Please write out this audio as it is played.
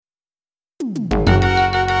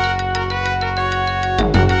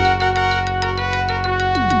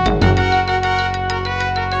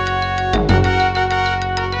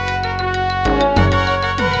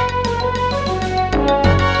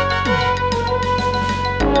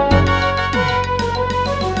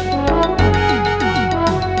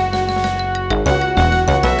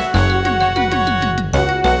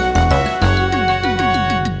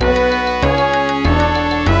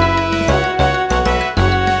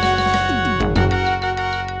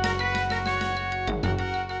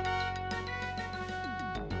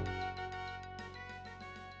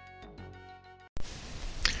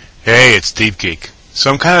Hey, it's Deep Geek.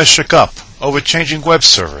 So I'm kind of shook up over changing web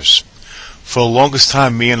servers. For the longest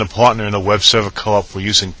time, me and a partner in a web server co-op were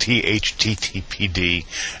using HTTPD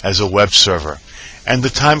as a web server, and the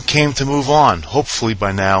time came to move on. Hopefully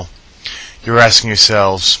by now, you're asking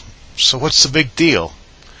yourselves, so what's the big deal?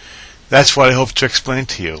 That's what I hope to explain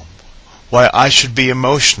to you. Why I should be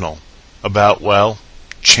emotional about, well,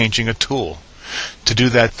 changing a tool. To do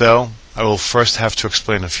that, though, I will first have to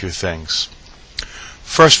explain a few things.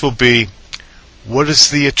 First will be, what is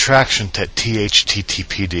the attraction to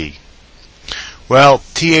HTTPD? Well,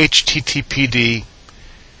 HTTPD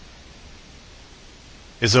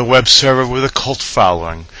is a web server with a cult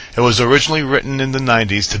following. It was originally written in the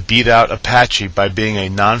 90s to beat out Apache by being a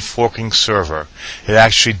non-forking server. It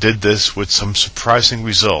actually did this with some surprising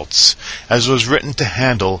results, as it was written to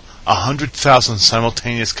handle 100,000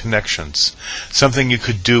 simultaneous connections, something you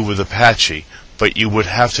could do with Apache, but you would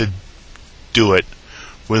have to do it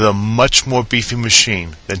with a much more beefy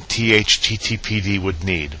machine than HTTPD would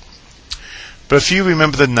need. But if you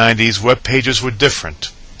remember the 90s, web pages were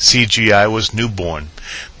different. CGI was newborn.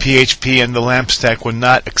 PHP and the LAMP stack were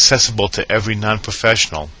not accessible to every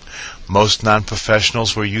non-professional. Most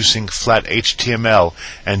non-professionals were using flat HTML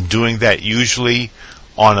and doing that usually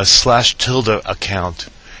on a /tilde account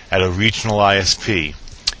at a regional ISP.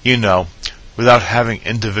 You know, without having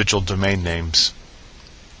individual domain names.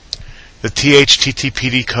 The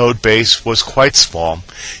HTTPD code base was quite small,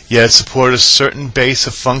 yet it supported a certain base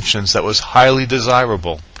of functions that was highly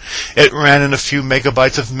desirable. It ran in a few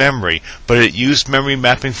megabytes of memory, but it used memory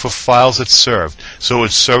mapping for files it served, so it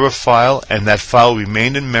would serve a file, and that file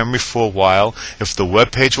remained in memory for a while. If the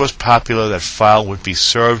web page was popular, that file would be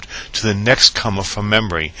served to the next comer from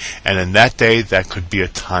memory, and in that day, that could be a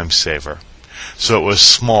time saver. So it was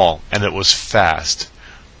small, and it was fast.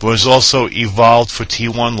 But it was also evolved for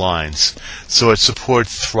T1 lines, so it supported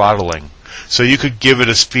throttling. So you could give it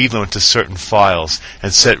a speed limit to certain files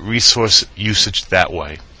and set resource usage that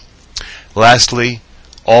way. Lastly,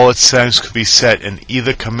 all its settings could be set in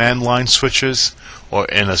either command line switches or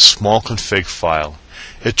in a small config file.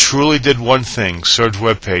 It truly did one thing, served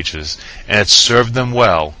web pages, and it served them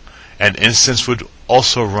well. An instance would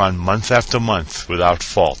also run month after month without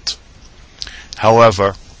fault.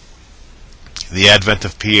 However, the advent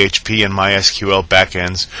of PHP and MySQL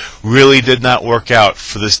backends really did not work out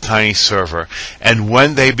for this tiny server, and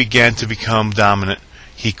when they began to become dominant,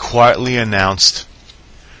 he quietly announced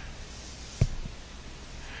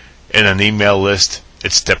in an email list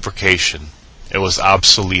its deprecation. It was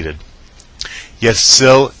obsoleted. Yet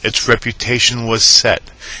still, its reputation was set.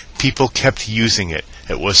 People kept using it.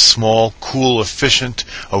 It was small, cool, efficient,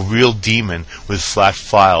 a real demon with flat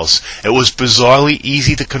files. It was bizarrely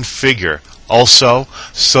easy to configure. Also,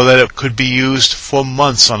 so that it could be used for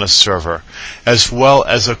months on a server, as well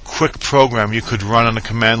as a quick program you could run on a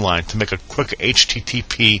command line to make a quick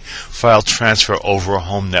HTTP file transfer over a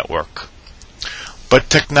home network. But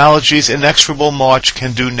technology's inexorable march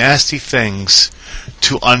can do nasty things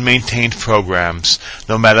to unmaintained programs,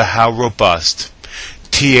 no matter how robust.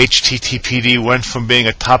 HTTPD went from being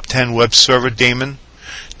a top 10 web server daemon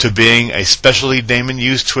to being a specialty daemon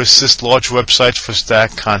used to assist large websites for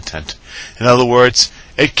static content. In other words,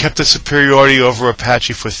 it kept a superiority over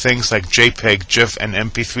Apache for things like JPEG, GIF, and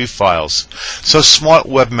MP3 files. So smart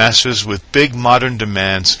webmasters with big modern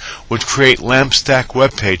demands would create LAMP stack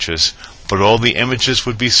web pages, but all the images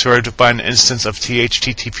would be served by an instance of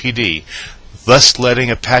HTTPD, thus letting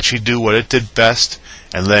Apache do what it did best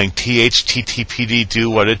and letting HTTPD do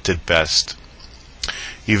what it did best.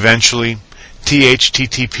 Eventually,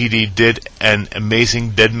 HTTPD did an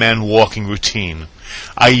amazing dead man walking routine.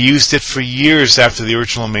 I used it for years after the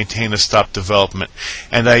original maintainer stopped development,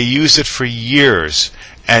 and I used it for years,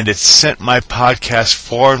 and it sent my podcast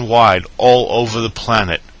far and wide all over the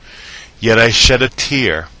planet. Yet I shed a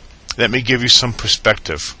tear. Let me give you some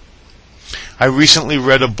perspective. I recently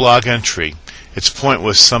read a blog entry. Its point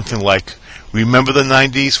was something like, remember the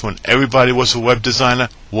 90s when everybody was a web designer?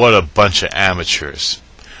 What a bunch of amateurs.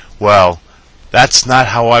 Well, That's not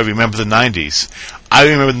how I remember the 90s. I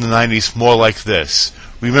remember the 90s more like this.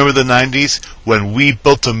 Remember the 90s when we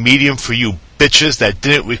built a medium for you bitches that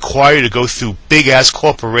didn't require you to go through big-ass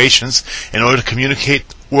corporations in order to communicate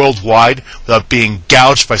worldwide without being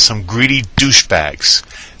gouged by some greedy douchebags.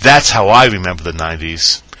 That's how I remember the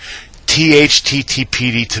 90s.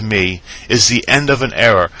 THTTPD to me is the end of an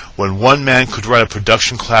era when one man could run a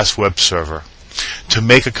production-class web server. To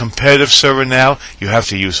make a competitive server now, you have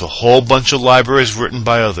to use a whole bunch of libraries written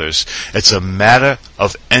by others. It's a matter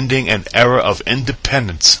of ending an era of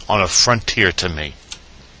independence on a frontier to me.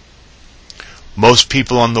 Most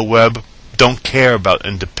people on the web don't care about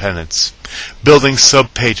independence. Building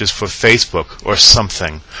subpages for Facebook or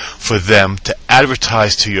something for them to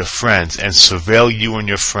advertise to your friends and surveil you and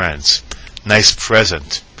your friends. Nice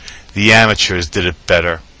present. The amateurs did it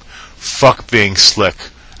better. Fuck being slick.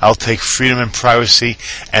 I'll take freedom and privacy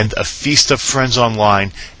and a feast of friends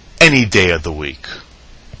online any day of the week.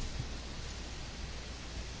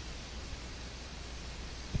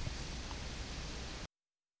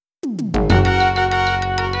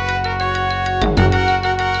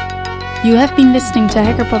 You have been listening to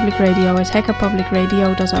Hacker Public Radio at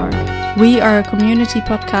hackerpublicradio.org. We are a community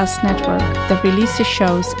podcast network that releases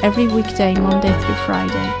shows every weekday, Monday through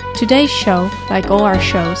Friday. Today's show, like all our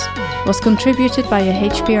shows, was contributed by a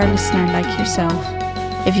HPR listener like yourself.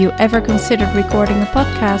 If you ever considered recording a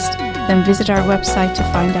podcast, then visit our website to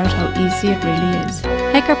find out how easy it really is.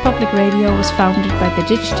 Hacker Public Radio was founded by the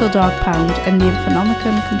Digital Dog Pound and the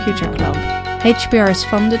Infonomicon Computer Club. HPR is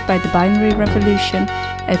funded by the Binary Revolution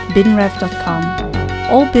at binrev.com.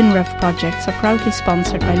 All BinRev projects are proudly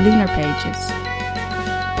sponsored by Lunar Pages.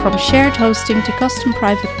 From shared hosting to custom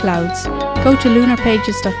private clouds, go to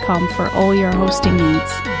lunarpages.com for all your hosting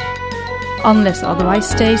needs. Unless otherwise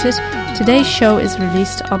stated, today's show is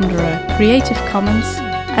released under a Creative Commons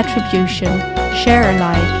Attribution Share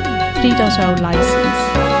Alike 3.0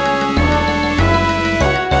 license.